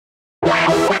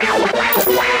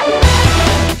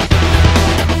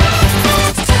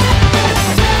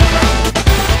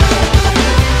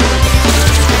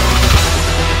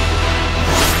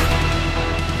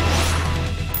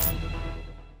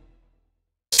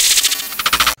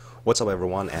What's up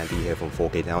everyone, Andy here from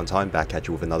 4K Downtime, back at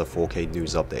you with another 4K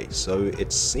news update. So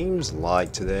it seems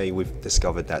like today we've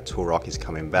discovered that Turok is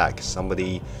coming back.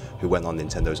 Somebody who went on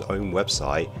Nintendo's own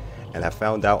website and have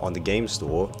found out on the game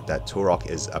store that Turok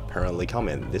is apparently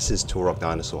coming. This is Turok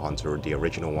Dinosaur Hunter, the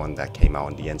original one that came out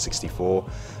on the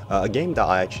N64. A game that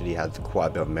I actually had quite a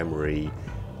bit of memory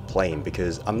playing,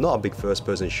 because I'm not a big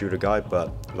first-person shooter guy, but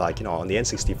on the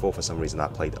N64 for some reason I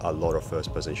played a lot of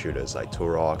first-person shooters like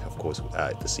Turok, of course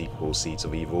the sequel Seeds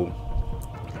of Evil,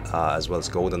 as well as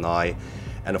GoldenEye,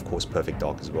 and of course Perfect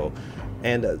Dark as well.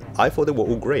 And I thought they were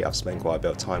all great. I've spent quite a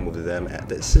bit of time with them, and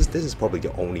this is probably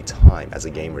the only time as a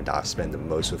gamer that I've spent the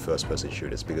most with first-person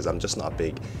shooters, because I'm just not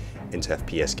big into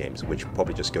FPS games, which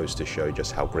probably just goes to show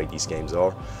just how great these games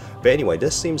are. But anyway,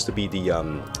 this seems to be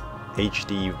the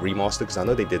HD remaster, because I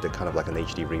know they did kind of like an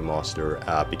HD remaster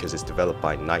because it's developed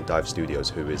by Night Dive Studios,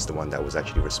 who is the one that was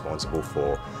actually responsible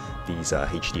for these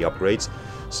HD upgrades.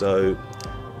 So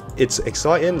it's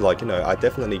exciting. I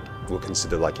definitely will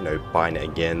consider buying it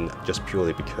again, just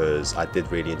purely because I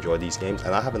did really enjoy these games,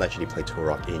 and I haven't actually played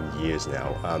Turok in years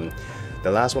now.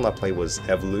 The last one I played was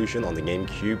Evolution on the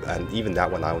GameCube, and even that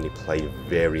one I only played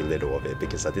very little of it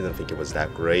because I didn't think it was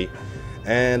that great.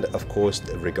 And of course,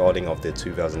 regarding of the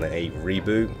 2008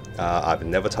 reboot, I've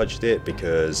never touched it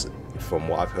because from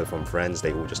what I've heard from friends,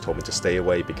 they all just told me to stay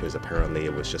away because apparently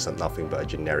it was just nothing but a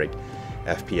generic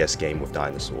FPS game with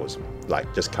dinosaurs,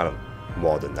 just kind of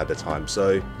modern at the time.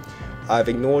 So I've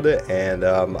ignored it, and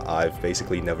I've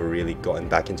basically never really gotten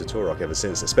back into Turok ever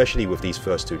since, especially with these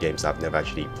first two games. I've never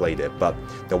actually played it, but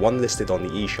the one listed on the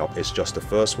eShop is just the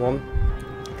first one.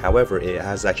 However, it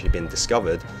has actually been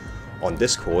discovered on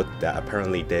Discord that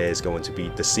apparently there's going to be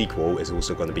the sequel is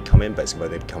also going to be coming, but it's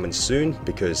going to be coming soon,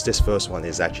 because this first one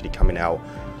is actually coming out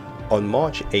on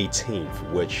March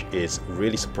 18th, which is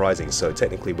really surprising. So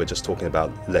technically we're just talking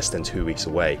about less than 2 weeks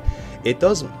away. It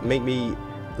does make me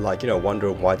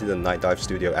wonder, why did the Night Dive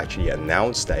Studio actually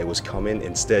announce that it was coming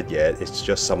instead? Yet it's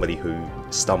just somebody who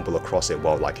stumbled across it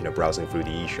while browsing through the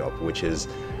eShop, which is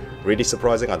really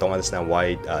surprising. I don't understand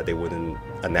why they wouldn't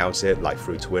announce it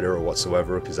through Twitter or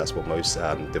whatsoever, because that's what most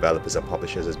developers and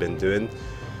publishers has been doing.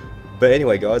 But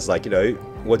anyway guys,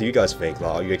 what do you guys think?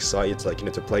 Are you excited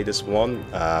to play this one,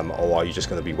 or are you just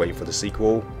going to be waiting for the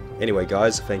sequel? Anyway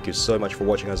guys, thank you so much for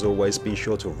watching. As always, be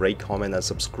sure to rate, comment and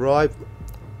subscribe,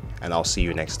 and I'll see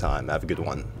you next time. Have a good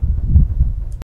one.